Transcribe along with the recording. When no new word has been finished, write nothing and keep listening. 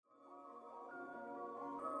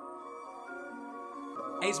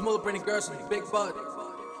AceMula bring the girls from the big butt.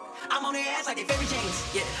 I'm on their ass like they favorite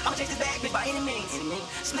jeans. Yeah, I'ma chase this bag, bitch, by any means.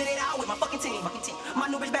 Split it out with my fucking team. My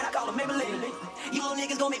new bitch bad, I call her Maybelline. You little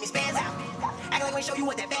niggas gon' make me spaz out. Act like we ain't show you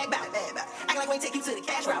what that bag bout. Act like we ain't take you to the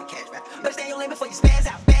cash route. Better stay on your lane before you spaz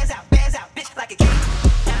out. Bitch, like a K.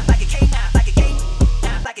 Like a K9. Like a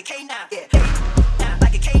K9. Like a K9. Yeah.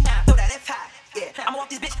 Like a K9. Throw that F high. Yeah. I'ma walk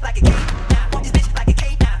this bitch like a K9. Walk this bitch like a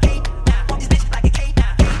K9. Walk this bitch like a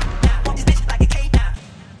K9. Walk this bitch like a K9.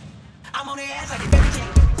 I'm on their ass like they favorite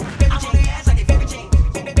jeans. I'm on their ass like they favorite jeans.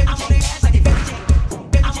 I'm on their ass like they favorite jeans.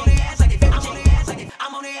 I'm on their ass like they favorite jeans.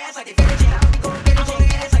 I'm on their ass like they favorite jeans. I'm on their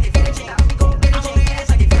ass like they favorite jeans. I'm on their ass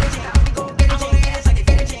like they favorite jeans. I'm on their ass like they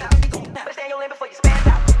favorite jeans. But stay on your lane before you spaz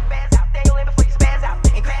out. Stay on your lane before you spaz out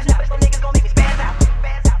and crash now. But some niggas gon' make me spaz out.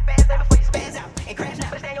 Before you spaz out and crash now.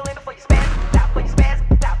 But stay on your lane before you spaz out. Before you spaz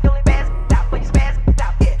out, you only spaz out. Before you spaz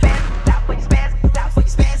out, yeah, spaz out. Before you spaz out, before you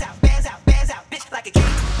spaz out, bitch like a K,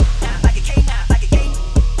 like a K9, like a K,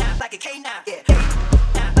 like a K9, yeah,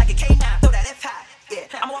 like a K9. Throw that F high,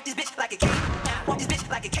 yeah. I'ma walk this bitch like a K, walk this bitch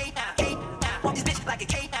like a K9, walk this bitch like a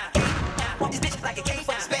K9, walk this bitch like a K.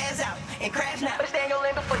 Spaz out and crash now.